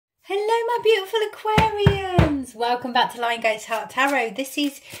my beautiful Aquarians. Welcome back to Lion Gates Heart Tarot. This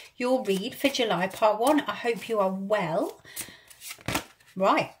is your read for July part 1. I hope you are well.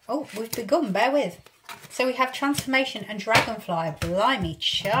 Right. Oh, we've begun. Bear with. So we have transformation and dragonfly. Blimey,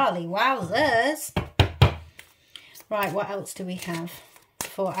 Charlie. Wowzers. Right, what else do we have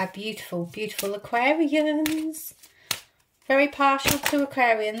for our beautiful, beautiful Aquarians? Very partial to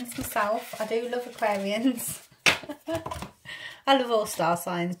Aquarians myself. I do love Aquarians. I love all star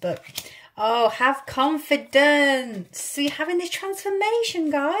signs, but oh, have confidence. So you're having this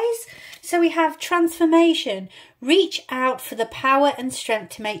transformation, guys. So we have transformation. Reach out for the power and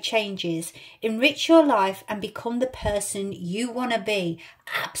strength to make changes. Enrich your life and become the person you want to be.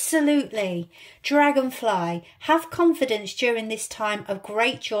 Absolutely. Dragonfly. Have confidence during this time of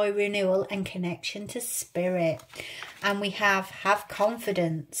great joy, renewal and connection to spirit. And we have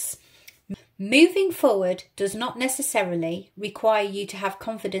confidence. Moving forward does not necessarily require you to have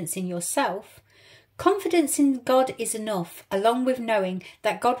confidence in yourself. Confidence in God is enough, along with knowing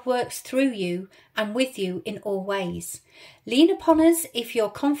that God works through you and with you in all ways. Lean upon us if your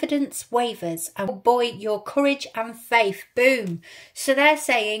confidence wavers, and boy, your courage and faith. Boom. So they're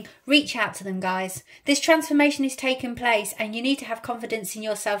saying, reach out to them, guys. This transformation is taking place and you need to have confidence in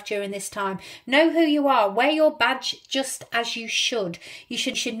yourself during this time. Know who you are. Wear your badge just as you should. You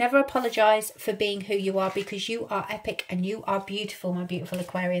should never apologise for being who you are, because you are epic and you are beautiful, my beautiful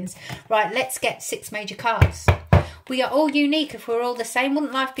Aquarians. Right, let's get 6 major cards. We are all unique. If we're all the same,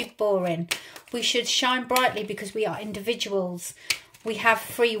 wouldn't life be boring? We should shine brightly because we are individuals. We have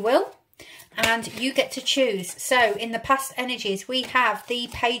free will and you get to choose. So in the past energies, we have the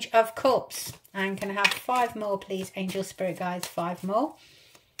Page of Cups. And can I have 5 more, please, Angel Spirit Guides? 5 more.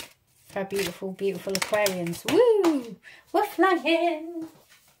 For our beautiful, beautiful Aquarians. Woo! We're flying.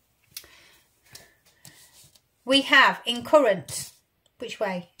 We have in current. Which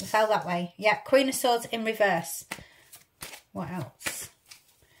way? It fell that way. Yeah, Queen of Swords in reverse. What else?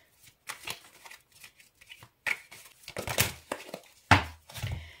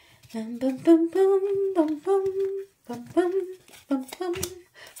 Bum bum bum bum bum bum bum bum bum bum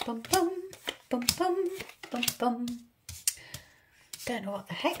bum bum bum bum bum. Don't know what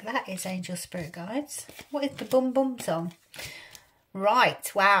the heck that is, Angel Spirit Guides. What is the bum bum song?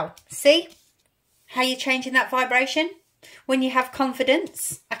 Right, wow. See how you're changing that vibration? When you have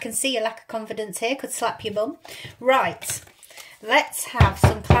confidence, I can see a lack of confidence here, could slap your bum. Right, let's have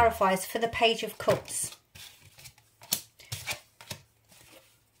some clarifiers for the Page of Cups.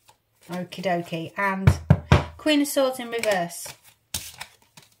 Okie dokie, and Queen of Swords in reverse.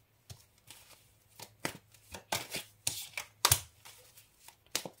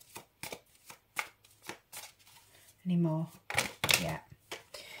 Any more? Yeah.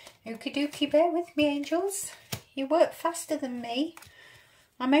 Okie dokie, bear with me, angels. You work faster than me.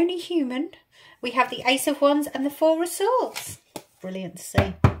 I'm only human. We have the Ace of Wands and the 4 of Swords. Brilliant to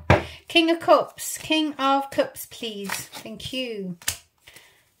see. King of Cups. King of Cups, please. Thank you.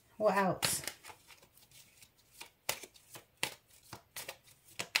 What else?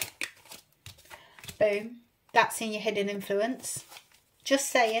 Boom. That's in your hidden influence. Just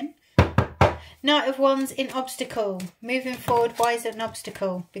saying. Knight of Wands in obstacle. Moving forward, why is it an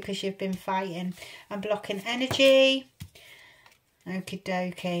obstacle? Because you've been fighting and blocking energy. Okie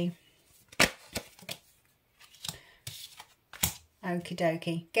dokie. Okie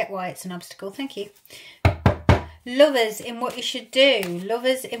dokie. Get why it's an obstacle. Thank you. Lovers in what you should do.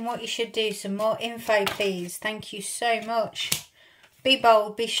 Lovers in what you should do. Some more info, please. Thank you so much. Be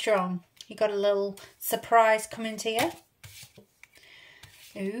bold. Be strong. You got a little surprise coming to you.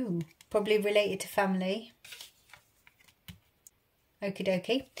 Ooh. Probably related to family. Okie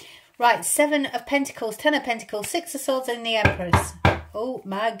dokie. Right, 7 of Pentacles, 10 of Pentacles, 6 of Swords and the Empress. Oh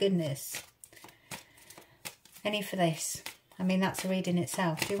my goodness. Any for this? I mean, that's a reading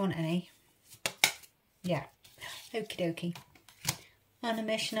itself. Do you want any? Yeah. Okie dokie.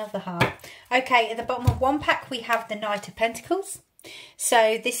 Animation of the heart. Okay, at the bottom of one pack we have the Knight of Pentacles.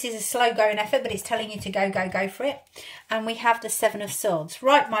 So this is a slow going effort, but it's telling you to go for it. And we have the 7 of Swords.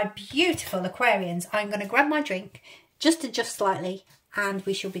 Right, my beautiful Aquarians, I'm going to grab my drink, just adjust slightly, and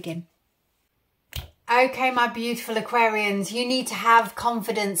we shall begin. Okay, my beautiful Aquarians, you need to have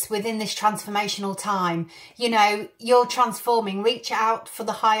confidence within this transformational time. You know, you're transforming. Reach out for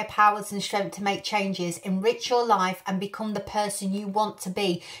the higher powers and strength to make changes. Enrich your life and become the person you want to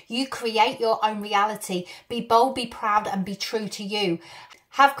be. You create your own reality. Be bold, be proud, and be true to you.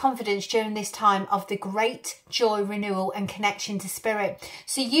 Have confidence during this time of the great joy, renewal and connection to spirit.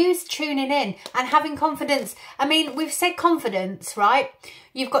 So use tuning in and having confidence. I mean, we've said confidence, right?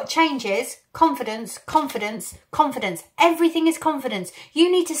 You've got changes, confidence, confidence, confidence. Everything is confidence. You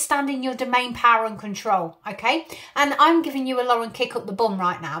need to stand in your domain, power and control, okay? And I'm giving you a Lauren kick up the bum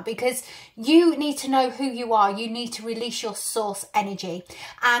right now because you need to know who you are. You need to release your source energy.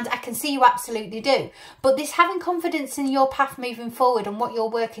 And I can see you absolutely do. But this having confidence in your path moving forward and what you're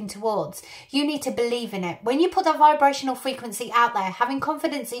working towards, you need to believe in it. When you put that vibrational frequency out there, having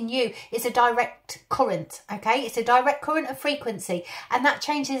confidence in you is a direct current, okay? It's a direct current of frequency, and that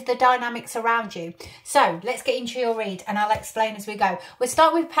changes the dynamics around you. So let's get into your read and I'll explain as we go. We'll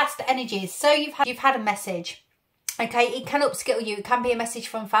start with past energies. So you've had a message, okay? It can upskill you. It can be a message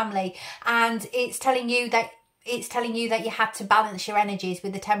from family, and it's telling you that you had to balance your energies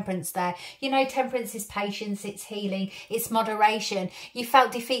with the temperance there. You know, temperance is patience, it's healing, it's moderation. You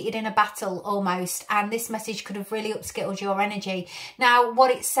felt defeated in a battle almost, and this message could have really upskilled your energy. Now,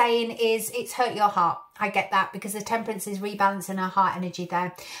 what it's saying is it's hurt your heart. I get that because the temperance is rebalancing our heart energy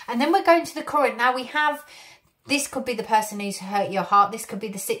there. And then we're going to the current. Now we have, this could be the person who's hurt your heart. This could be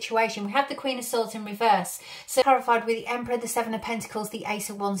the situation. We have the Queen of Swords in reverse. So clarified with the Emperor, the Seven of Pentacles, the Ace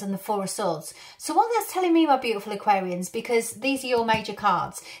of Wands and the Four of Swords. So what that's telling me, my beautiful Aquarians, because these are your major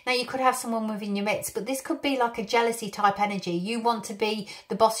cards. Now you could have someone within your midst, but this could be like a jealousy type energy. You want to be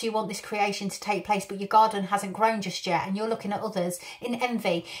the boss. You want this creation to take place, but your garden hasn't grown just yet. And you're looking at others in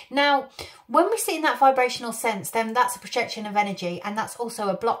envy. Now, when we sit in that vibrational sense, then that's a projection of energy. And that's also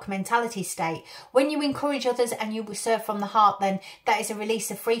a block mentality state. When you encourage others and you serve from the heart, then that is a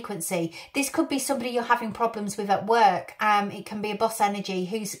release of frequency. This could be somebody you're having problems with at work. It can be a boss energy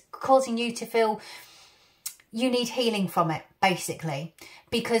who's causing you to feel you need healing from it, basically,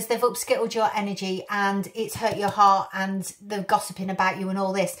 because they've upskilled your energy and it's hurt your heart and they're gossiping about you and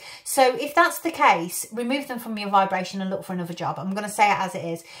all this. So if that's the case, remove them from your vibration and look for another job. I'm going to say it as it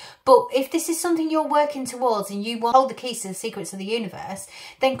is. But if this is something you're working towards and you want to hold the keys to the secrets of the universe,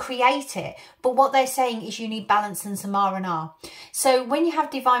 then create it. But what they're saying is you need balance and some R&R. So when you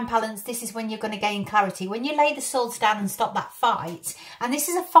have divine balance, this is when you're going to gain clarity. When you lay the swords down and stop that fight, and this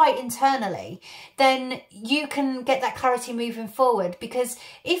is a fight internally, then you can get that clarity moving forward. Because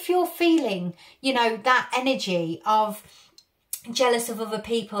if you're feeling, you know, that energy of jealous of other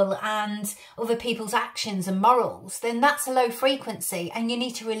people and other people's actions and morals, then that's a low frequency and you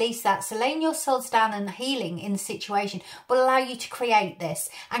need to release that. So laying your swords down and healing in the situation will allow you to create this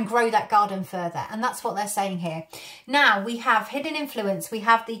and grow that garden further. And that's what they're saying here. Now we have hidden influence. We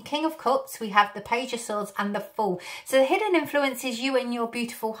have the King of Cups, we have the Page of Swords and the Fool. So the hidden influence is you and your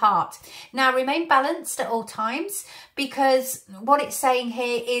beautiful heart. Now remain balanced at all times, because what it's saying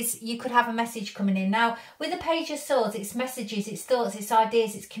here is you could have a message coming in. Now with the Page of Swords, it's messages, it's thoughts, it's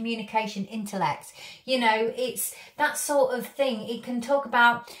ideas, it's communication, intellect. You know, it's that sort of thing. It can talk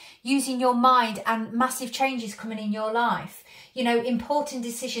about using your mind and massive changes coming in your life. You know, important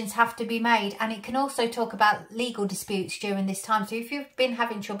decisions have to be made, and it can also talk about legal disputes during this time. So if you've been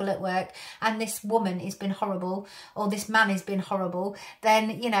having trouble at work and this woman has been horrible or this man has been horrible,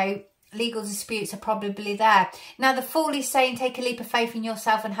 then, you know, legal disputes are probably there. Now the Fool is saying take a leap of faith in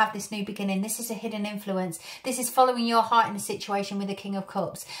yourself and have this new beginning. This is a hidden influence. This is following your heart in a situation with the King of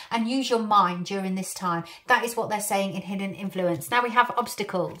Cups, and use your mind during this time. That is what they're saying in hidden influence. Now we have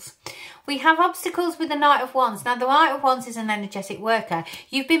obstacles. We have obstacles with the Knight of Wands. Now the Knight of Wands is an energetic worker.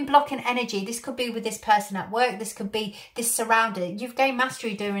 You've been blocking energy. This could be with this person at work. This could be this surrounding. You've gained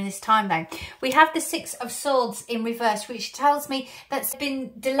mastery during this time though. We have the Six of Swords in reverse, which tells me that's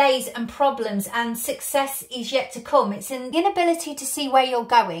been delays and problems and success is yet to come. It's an inability to see where you're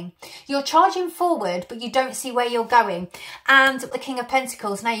going. You're charging forward, but you don't see where you're going. And the King of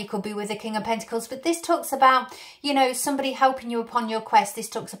Pentacles, now you could be with the King of Pentacles, but this talks about, you know, somebody helping you upon your quest. This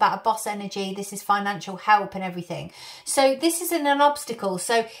talks about a boss energy. This is financial help and everything. So this isn't an obstacle.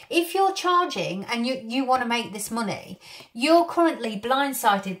 So if you're charging and you want to make this money, you're currently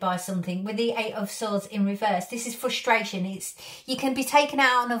blindsided by something with the Eight of Swords in reverse. This is frustration. You can be taken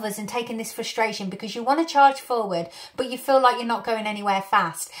out on others and taking this frustration because you want to charge forward, but you feel like you're not going anywhere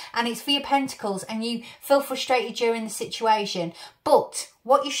fast. And it's for your Pentacles and you feel frustrated during the situation. But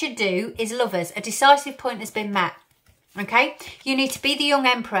what you should do is, lovers, a decisive point has been met. Okay, you need to be the young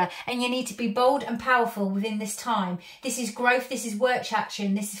emperor and you need to be bold and powerful within this time. This is growth, this is work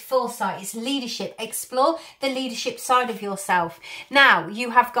action, this is foresight, it's leadership. Explore the leadership side of yourself. Now, you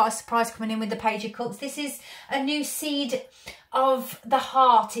have got a surprise coming in with the Page of Cups. This is a new seed of the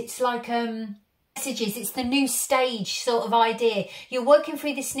heart. It's like messages. It's the new stage sort of idea. You're working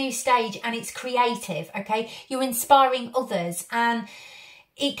through this new stage and it's creative, okay? You're inspiring others, and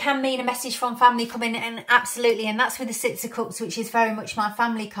it can mean a message from family coming in, absolutely. And that's with the Six of Cups, which is very much my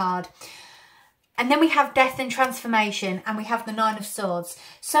family card. And then we have death and transformation, and we have the 9 of Swords.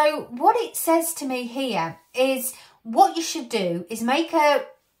 So what it says to me here is what you should do is make a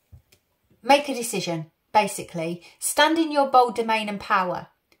decision, basically. Stand in your bold domain and power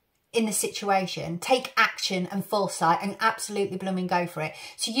in the situation. Take action and foresight and absolutely blooming go for it.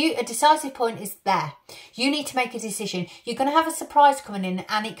 So a decisive point is there. You need to make a decision. You're going to have a surprise coming in,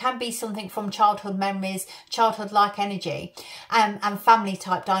 and it can be something from childhood memories, childhood-like energy, and family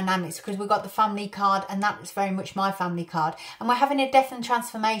type dynamics, because we've got the family card, and that was very much my family card. And we're having a death and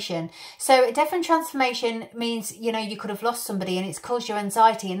transformation. So a death and transformation means, you know, you could have lost somebody and it's caused you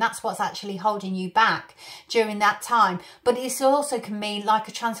anxiety, and that's what's actually holding you back during that time. But it also can mean like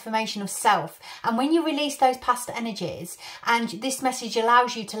a transformation of self. And when you release those past energies, and this message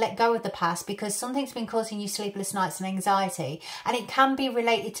allows you to let go of the past, because something's been causing you sleepless nights and anxiety, and it can be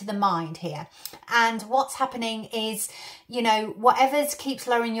related to the mind here. And what's happening is, you know, whatever keeps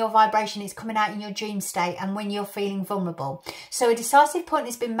lowering your vibration is coming out in your dream state and when you're feeling vulnerable. So a decisive point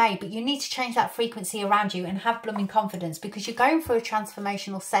has been made, but you need to change that frequency around you and have blooming confidence, because you're going through a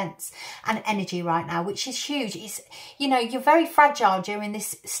transformational sense and energy right now, which is huge. It's, you know, you're very fragile during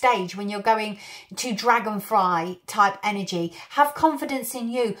this stage when you're going to dragonfly type energy. Have confidence in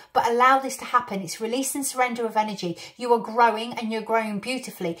you, but allow this to happen. It's release and surrender of energy. You are growing, and you're growing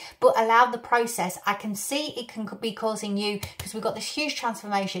beautifully, but allow the process. I can see it can be causing you, because we've got this huge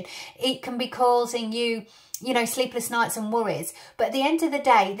transformation, it can be causing you, you know, sleepless nights and worries. But at the end of the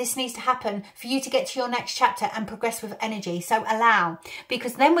day, this needs to happen for you to get to your next chapter and progress with energy. So allow,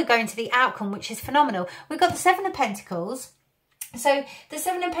 because then we're going to the outcome, which is phenomenal. We've got the 7 of Pentacles. So the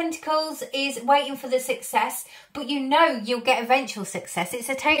 7 of Pentacles is waiting for the success, but you know you'll get eventual success. It's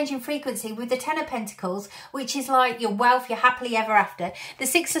a change in frequency with the 10 of Pentacles, which is like your wealth, you're happily ever after. The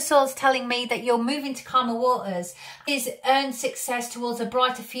 6 of Swords telling me that you're moving to calmer waters, is earned success towards a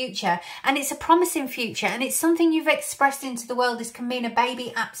brighter future. And it's a promising future, and it's something you've expressed into the world. This can mean a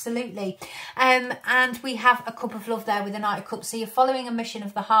baby, absolutely. And we have a cup of love there with the Knight of Cups. So you're following a mission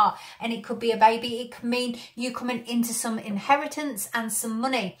of the heart, and it could be a baby. It could mean you coming into some inheritance and some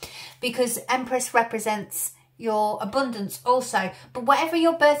money, because Empress represents your abundance also. But whatever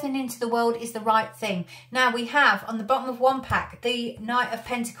you're birthing into the world is the right thing. Now we have on the bottom of one pack the Knight of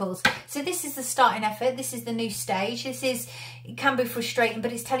Pentacles. So this is the starting effort. This is the new stage. This is, it can be frustrating,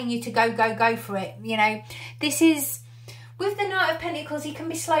 but it's telling you to go for it. You know, this is, with the Knight of Pentacles, he can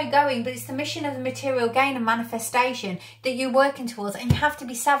be slow going, but it's the mission of the material gain and manifestation that you're working towards. And you have to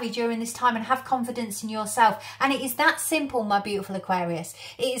be savvy during this time and have confidence in yourself. And it is that simple, my beautiful Aquarius.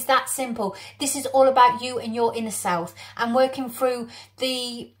 It is that simple. This is all about you and your inner self, and working through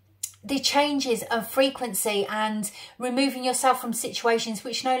the changes of frequency and removing yourself from situations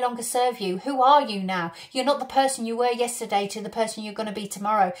which no longer serve you. Who are you now? You're not the person you were yesterday to the person you're going to be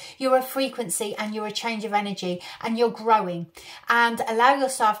tomorrow. You're a frequency, and you're a change of energy, and you're growing. And allow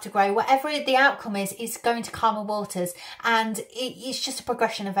yourself to grow. Whatever the outcome is, it's going to calmer waters, and it's just a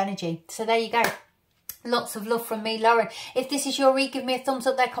progression of energy. So there you go. Lots of love from me, Lauren. If this is your read, give me a thumbs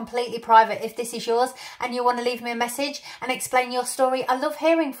up. They're completely private. If this is yours and you want to leave me a message and explain your story, I love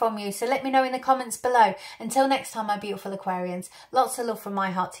hearing from you. So let me know in the comments below. Until next time, my beautiful Aquarians, lots of love from my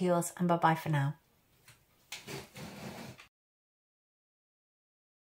heart to yours, and bye-bye for now.